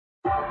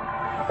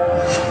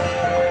Well,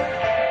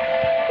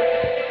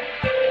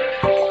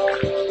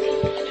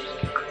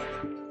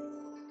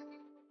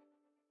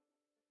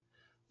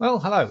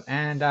 hello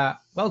and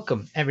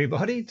welcome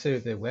everybody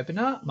to the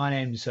webinar. My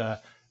name's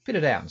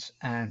Peter Downs,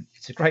 and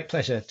it's a great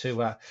pleasure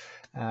to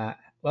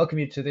welcome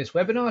you to this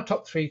webinar,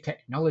 Top 3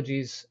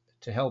 Technologies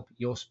to Help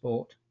Your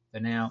Sport, the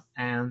Now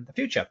and the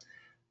Future.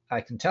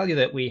 I can tell you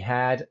that we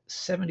had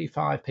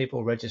 75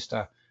 people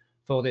register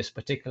for this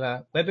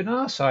particular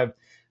webinar, so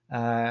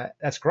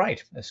that's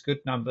great. That's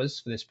good numbers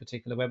for this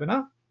particular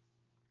webinar.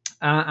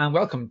 And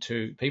welcome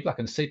to people. I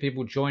can see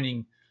people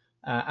joining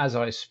as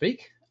I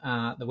speak.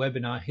 The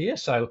webinar here.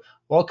 So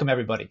welcome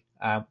everybody.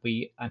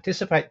 We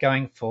anticipate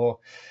going for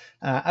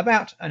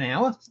about an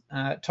hour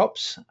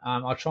tops.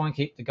 I'll try and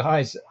keep the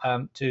guys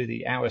to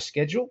the hour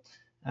schedule.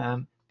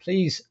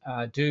 Please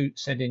do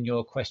send in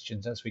your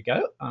questions as we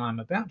go.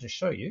 I'm about to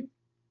show you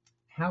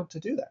how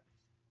to do that.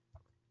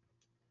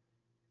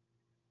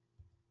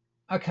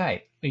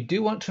 Okay, we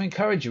do want to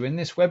encourage you in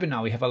this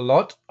webinar. We have a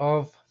lot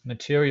of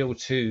material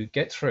to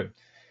get through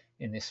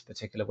in this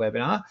particular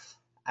webinar.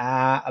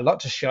 A lot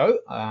to show,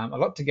 a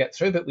lot to get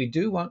through, but we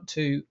do want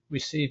to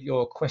receive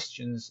your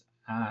questions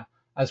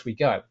as we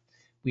go.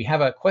 We have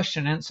a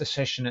question and answer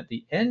session at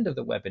the end of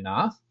the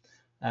webinar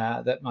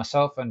that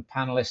myself and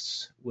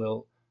panelists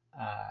will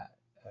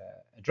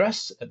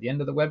address at the end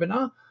of the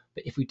webinar.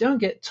 But if we don't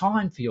get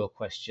time for your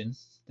question,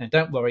 then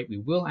don't worry, we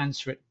will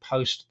answer it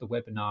post the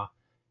webinar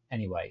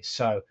anyway.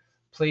 So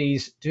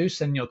please do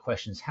send your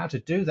questions. How to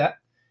do that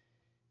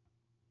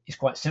is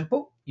quite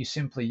simple. You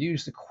simply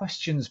use the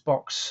questions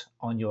box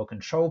on your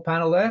control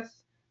panel there,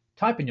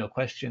 type in your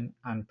question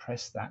and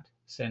press that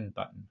send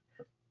button.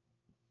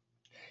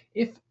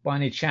 If by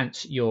any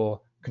chance your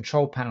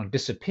control panel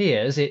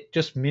disappears, it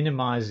just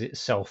minimizes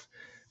itself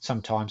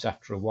sometimes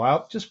after a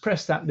while. Just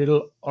press that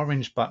little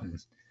orange button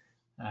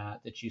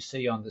that you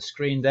see on the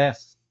screen there,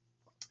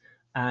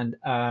 and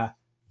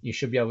you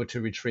should be able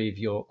to retrieve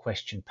your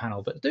question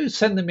panel. But do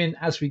send them in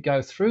as we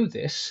go through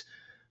this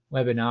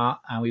webinar,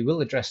 and we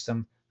will address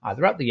them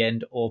either at the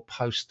end or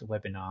post the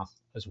webinar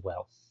as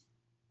well.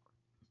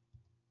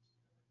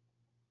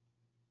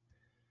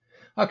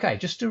 Okay,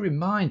 just a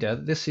reminder,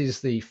 this is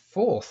the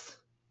fourth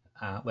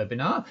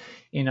webinar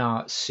in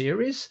our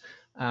series.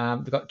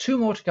 We've got 2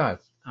 more to go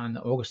on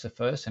August the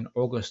 1st and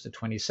August the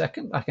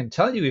 22nd. I can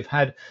tell you we've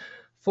had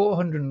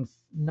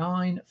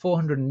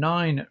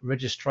 409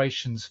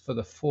 registrations for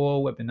the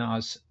 4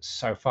 webinars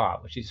so far,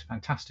 which is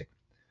fantastic.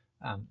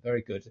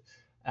 Very good.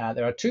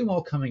 There are 2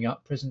 more coming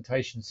up,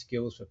 presentation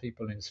skills for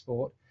people in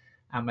sport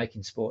and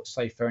making sport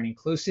safer and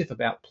inclusive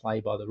about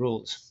play by the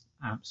rules.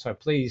 So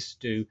please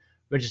do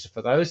register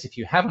for those if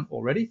you haven't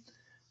already,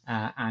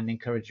 and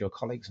encourage your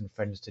colleagues and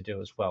friends to do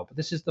as well. But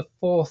this is the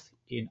 4th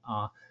in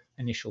our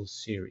initial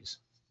series.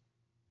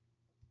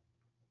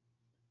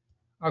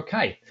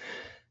 Okay,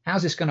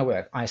 how's this going to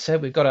work? I said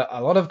we've got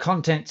a lot of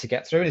content to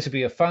get through. This will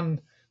be a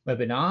fun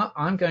webinar.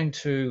 I'm going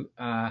to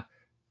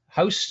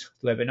host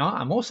the webinar.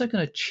 I'm also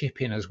going to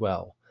chip in as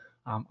well.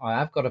 I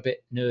have got a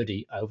bit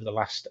nerdy over the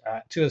last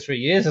 2 or 3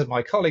 years, as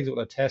my colleagues will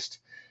attest.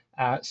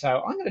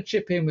 So I'm going to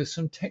chip in with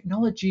some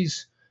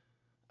technologies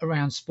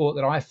around sport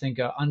that I think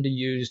are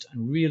underused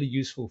and really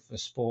useful for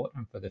sport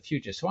and for the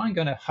future. So I'm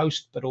going to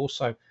host, but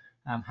also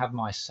have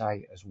my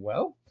say as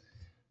well.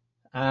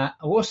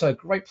 Also, a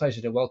great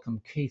pleasure to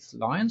welcome Keith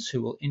Lyons,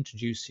 who will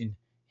introduce in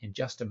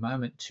just a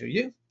moment to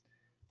you,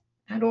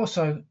 and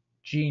also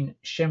Jean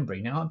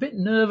Shembry. Now, I'm a bit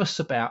nervous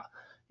about,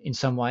 in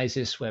some ways,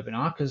 this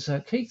webinar, because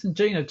Keith and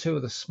Jean are 2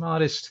 of the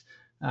smartest,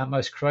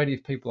 most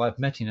creative people I've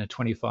met in a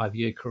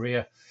 25-year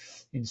career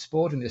in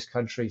sport in this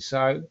country.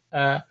 So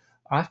I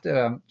have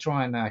to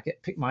try and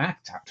pick my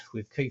act out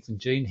with Keith and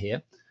Jean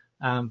here.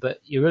 But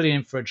you're really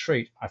in for a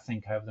treat, I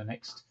think, over the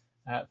next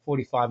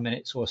 45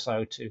 minutes or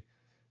so to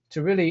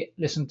really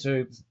listen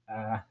to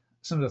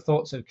some of the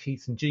thoughts of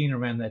Keith and Jean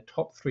around their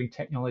top 3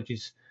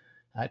 technologies,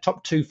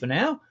 top 2 for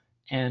now,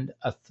 and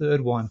a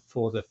 3rd one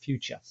for the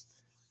future.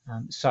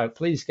 So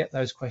please get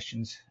those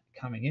questions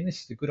coming in.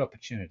 This is a good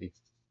opportunity.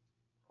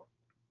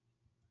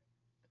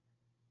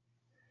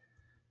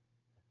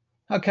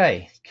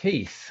 Okay,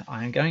 Keith,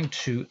 I am going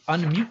to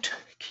unmute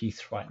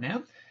Keith right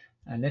now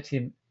and let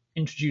him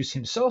introduce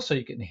himself so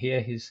you can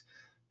hear his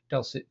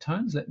dulcet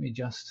tones. Let me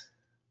just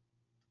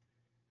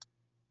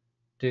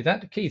do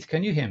that. Keith,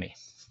 can you hear me?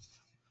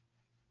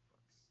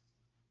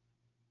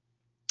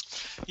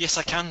 Yes,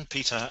 I can,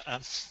 Peter.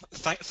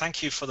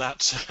 Thank you for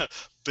that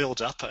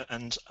build-up,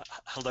 and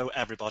hello,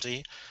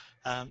 everybody.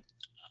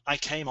 I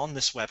came on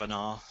this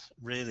webinar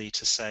really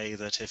to say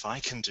that if I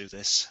can do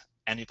this,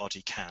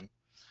 anybody can.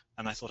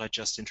 And I thought I'd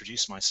just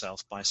introduce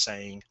myself by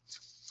saying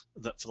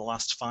that for the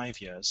last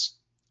 5 years,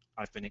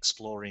 I've been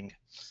exploring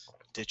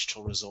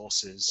digital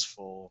resources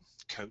for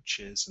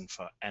coaches and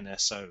for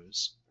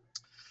NSOs.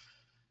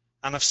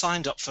 And I've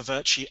signed up for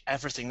virtually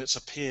everything that's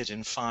appeared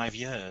in 5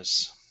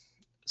 years.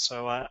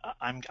 So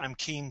I'm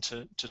keen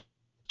to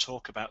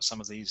talk about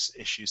some of these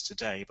issues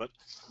today, but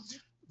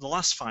the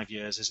last 5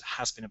 years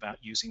has been about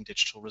using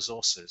digital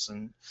resources,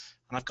 and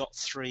I've got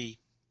 3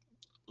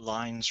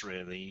 lines,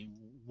 really.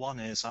 One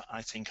is,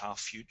 I think our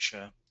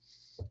future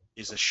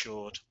is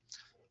assured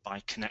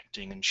by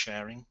connecting and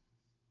sharing.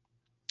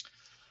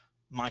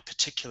 My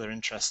particular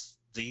interest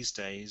these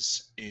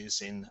days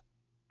is in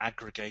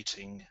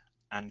aggregating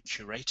and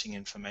curating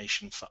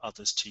information for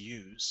others to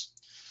use,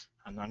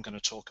 and I'm going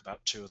to talk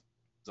about two of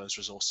those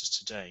resources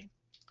today.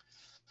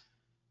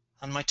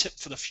 And my tip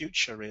for the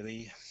future,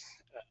 really,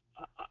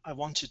 I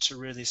wanted to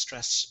really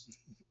stress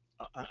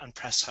and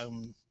press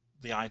home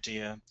the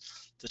idea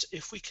that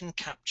if we can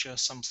capture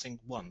something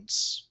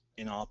once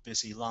in our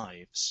busy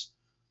lives,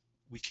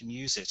 we can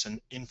use it an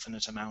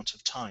infinite amount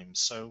of times.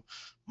 So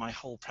my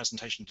whole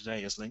presentation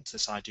today is linked to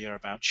this idea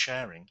about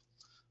sharing,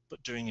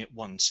 but doing it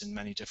once in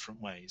many different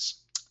ways.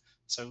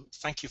 So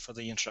thank you for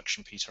the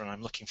introduction, Peter, and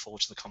I'm looking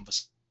forward to the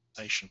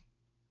conversation.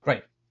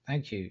 Great,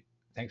 thank you.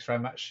 Thanks very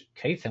much,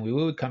 Keith, and we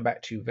will come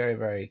back to you very,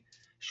 very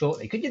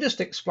shortly. Could you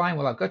just explain,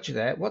 while I've got you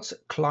there, what's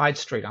Clyde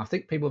Street? I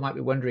think people might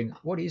be wondering,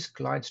 what is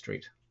Clyde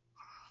Street?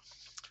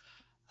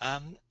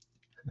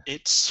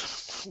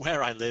 It's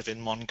where I live in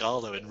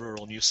Mongarlow in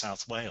rural New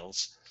South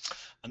Wales.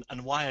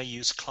 And why I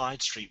use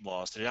Clyde Street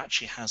was that it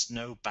actually has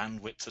no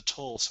bandwidth at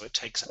all, so it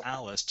takes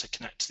hours to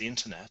connect to the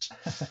internet.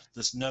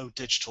 There's no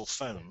digital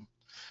phone.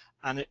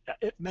 And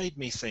it made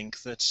me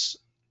think that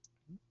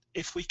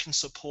if we can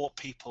support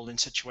people in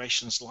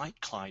situations like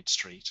Clyde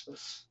Street,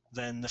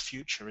 then the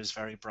future is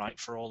very bright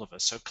for all of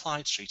us. So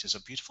Clyde Street is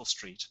a beautiful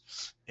street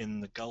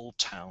in the gold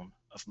town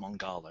of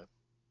Mongarlow.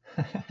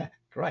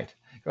 Great,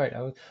 great.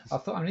 I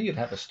thought I knew you'd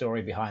have a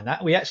story behind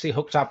that. We actually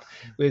hooked up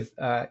with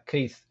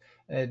Keith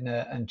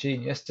and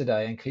Jean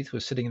yesterday, and Keith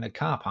was sitting in a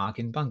car park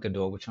in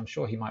Bungendore, which I'm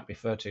sure he might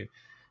refer to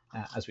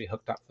as we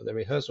hooked up for the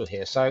rehearsal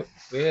here. So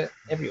we're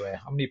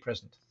everywhere,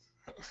 omnipresent.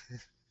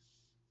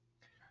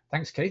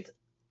 Thanks, Keith.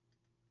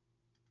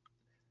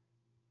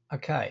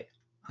 Okay,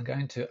 I'm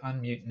going to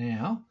unmute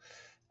now.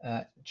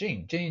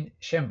 Jean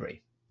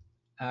Shembry.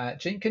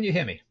 Jean, can you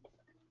hear me?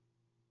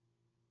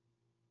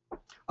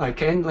 I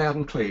can, loud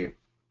and clear.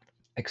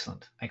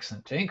 Excellent,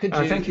 excellent. Jean, could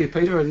you... Thank you,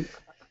 Peter, and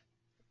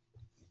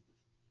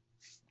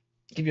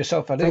give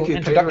yourself a little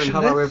introduction. Thank you, Peter,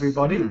 and hello,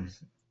 everybody.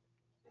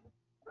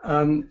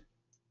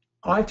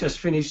 I've just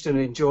finished an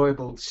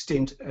enjoyable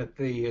stint at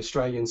the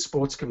Australian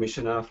Sports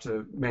Commission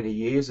after many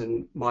years,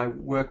 and my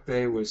work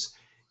there was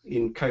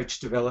in coach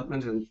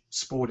development and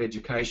sport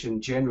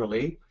education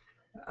generally.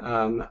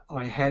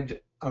 I had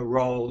a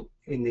role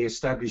in the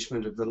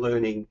establishment of the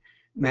learning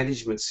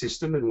management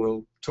system, and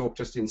we'll talk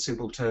just in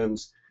simple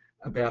terms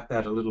about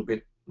that a little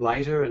bit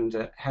later,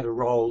 and had a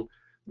role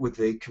with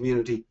the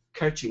community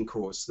coaching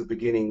course, the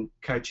beginning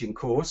coaching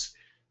course,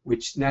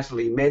 which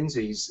Natalie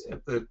Menzies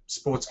at the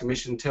Sports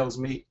Commission tells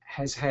me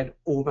has had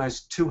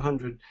almost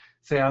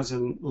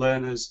 200,000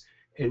 learners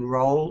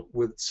enroll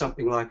with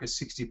something like a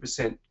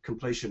 60%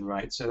 completion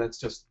rate. So that's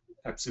just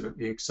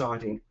absolutely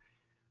exciting.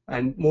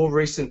 And more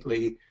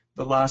recently,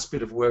 the last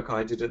bit of work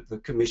I did at the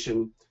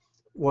Commission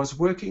was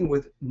working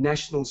with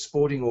national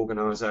sporting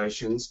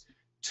organisations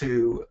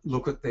to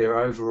look at their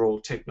overall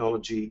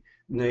technology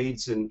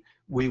needs, and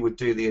we would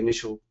do the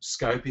initial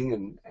scoping,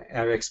 and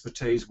our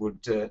expertise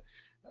would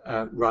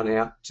run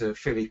out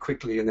fairly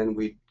quickly, and then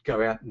we'd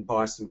go out and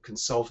buy some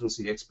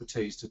consultancy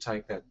expertise to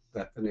take that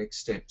the next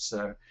step.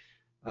 So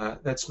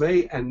that's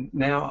me, and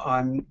now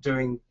I'm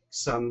doing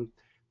some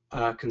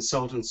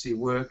consultancy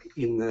work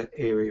in the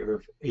area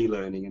of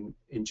e-learning and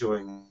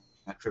enjoying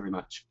that very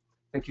much.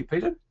 Thank you,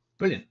 Peter.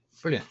 Brilliant,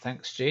 brilliant.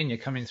 Thanks, Jean. You're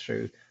coming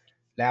through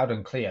loud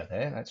and clear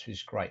there. That's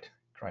just great,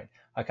 great.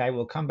 Okay,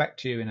 we'll come back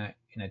to you in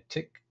a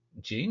tick,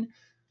 Jean.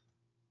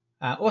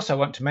 Also, I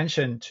want to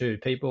mention to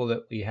people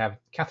that we have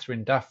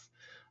Catherine Duff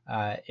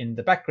in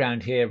the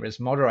background here as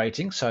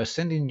moderating. So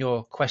send in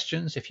your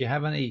questions. If you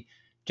have any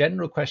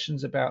general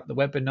questions about the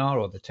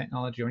webinar or the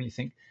technology or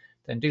anything,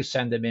 then do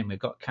send them in. We've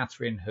got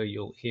Catherine, who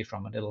you'll hear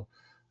from a little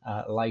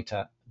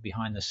later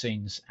behind the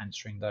scenes,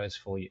 answering those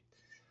for you.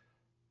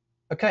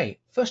 Okay,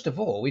 first of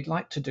all, we'd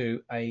like to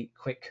do a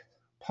quick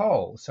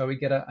poll so we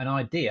get an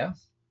idea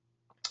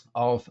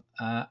of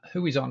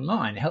who is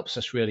online. It helps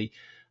us really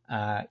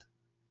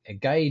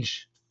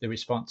gauge the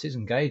responses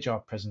and gauge our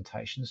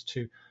presentations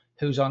to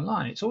who's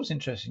online. It's always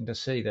interesting to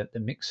see that the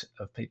mix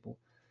of people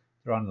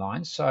that are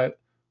online. So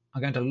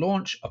I'm going to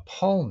launch a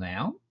poll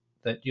now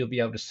that you'll be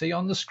able to see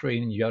on the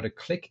screen, and you'll be able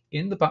to click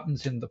in the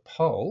buttons in the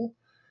poll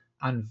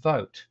and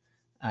vote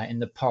in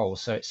the poll.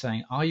 So it's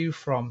saying, are you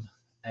from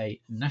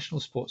a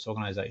national sports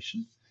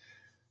organisation,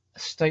 a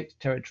state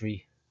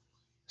territory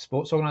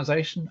sports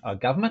organisation, a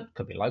government,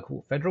 could be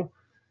local, federal,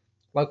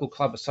 local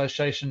club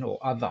association or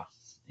other.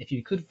 If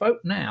you could vote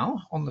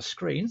now on the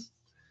screen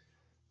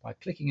by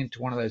clicking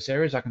into one of those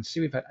areas, I can see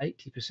we've had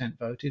 80%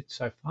 voted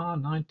so far,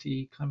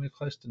 90, coming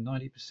close to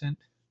 90%.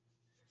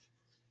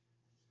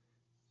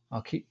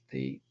 I'll keep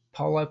the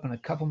poll open a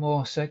couple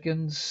more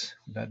seconds.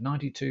 About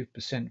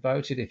 92%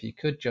 voted. If you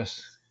could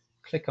just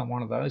click on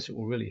one of those, it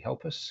will really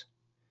help us.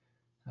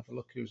 Have a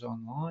look who's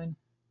online.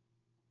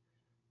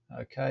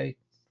 Okay,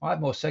 5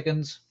 more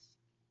seconds.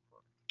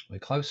 We're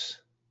close.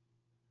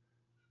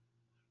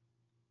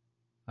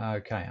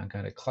 Okay, I'm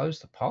going to close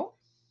the poll.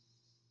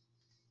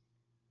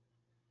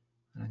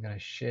 And I'm going to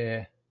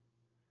share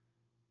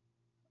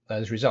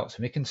those results.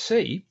 And we can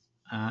see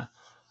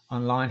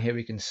online here,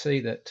 we can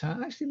see that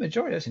actually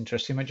majority, that's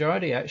interesting,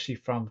 majority actually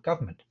from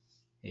government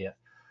here.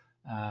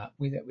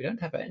 We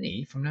don't have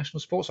any from national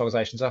sports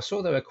organisations. I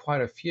saw there were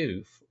quite a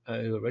few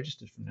who are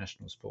registered from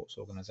national sports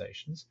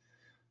organisations,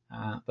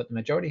 but the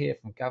majority here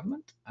from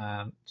government,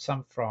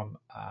 some from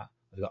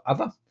we've got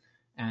other,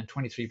 and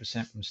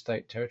 23% from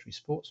state territory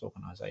sports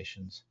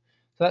organisations.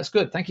 So that's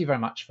good. Thank you very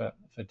much for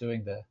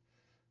doing the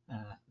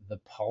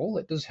poll.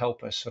 It does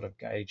help us sort of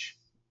gauge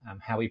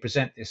how we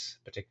present this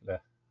particular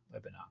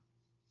webinar.